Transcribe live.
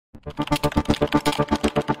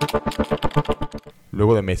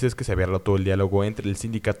Luego de meses que se había roto el diálogo entre el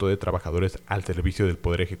Sindicato de Trabajadores al Servicio del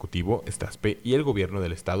Poder Ejecutivo, STASPE, y el Gobierno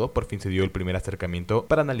del Estado, por fin se dio el primer acercamiento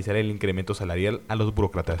para analizar el incremento salarial a los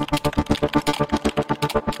burócratas.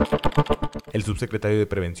 El subsecretario de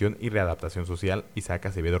Prevención y Readaptación Social, Isaac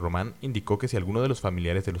Acevedo Román, indicó que si alguno de los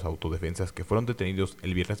familiares de los autodefensas que fueron detenidos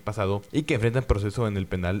el viernes pasado y que enfrentan proceso en el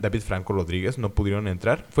penal David Franco Rodríguez no pudieron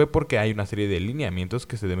entrar, fue porque hay una serie de lineamientos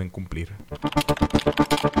que se deben cumplir.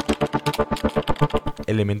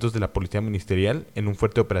 Elementos de la Policía Ministerial, en un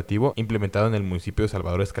fuerte operativo implementado en el municipio de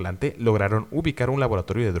Salvador Escalante, lograron ubicar un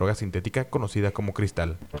laboratorio de droga sintética conocida como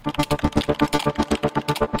Cristal.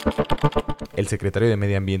 El secretario de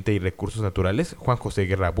Medio Ambiente y Recursos Naturales, Juan José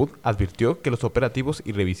Guerra Abud, advirtió que los operativos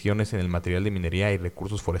y revisiones en el material de minería y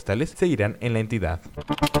recursos forestales seguirán en la entidad.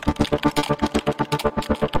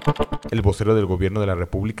 El vocero del Gobierno de la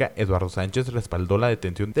República, Eduardo Sánchez, respaldó la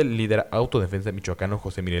detención del líder autodefensa michoacano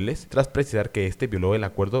José Mireles, tras precisar que este violó el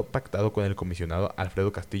acuerdo pactado con el comisionado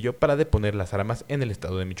Alfredo Castillo para deponer las armas en el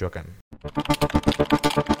estado de Michoacán.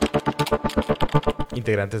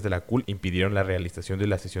 Integrantes de la CUL impidieron la realización de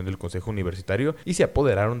la sesión del Consejo Universitario y se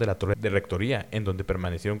apoderaron de la torre de rectoría, en donde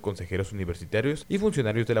permanecieron consejeros universitarios y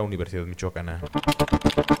funcionarios de la Universidad Michoacana.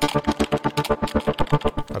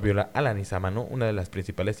 Fabiola Alanizámano, una de las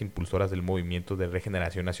principales impulsoras del Movimiento de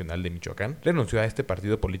Regeneración Nacional de Michoacán, renunció a este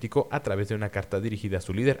partido político a través de una carta dirigida a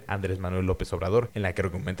su líder, Andrés Manuel López Obrador, en la que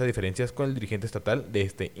argumenta diferencias con el dirigente estatal de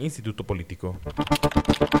este instituto político.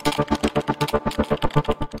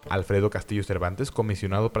 Alfredo Castillo Cervantes,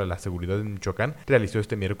 comisionado para la seguridad en Michoacán, realizó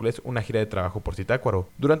este miércoles una gira de trabajo por Zitácuaro.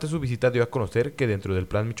 Durante su visita dio a conocer que dentro del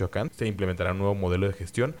Plan Michoacán se implementará un nuevo modelo de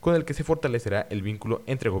gestión con el que se fortalecerá el vínculo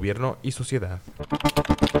entre gobierno y sociedad.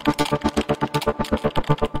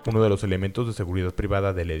 Uno de los elementos de seguridad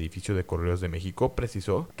privada del edificio de Correos de México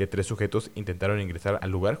precisó que 3 sujetos intentaron ingresar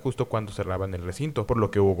al lugar justo cuando cerraban el recinto, por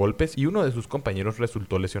lo que hubo golpes y uno de sus compañeros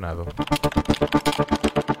resultó lesionado.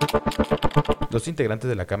 Los integrantes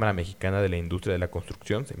de la Cámara Mexicana de la Industria de la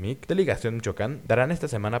Construcción, CEMIC, delegación Michoacán, darán esta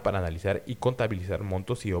semana para analizar y contabilizar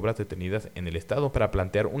montos y obras detenidas en el estado para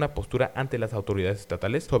plantear una postura ante las autoridades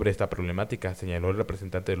estatales sobre esta problemática, señaló el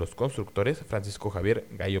representante de los constructores, Francisco Javier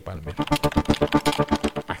Gallo Palmer.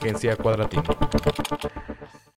 Agencia Cuadratino.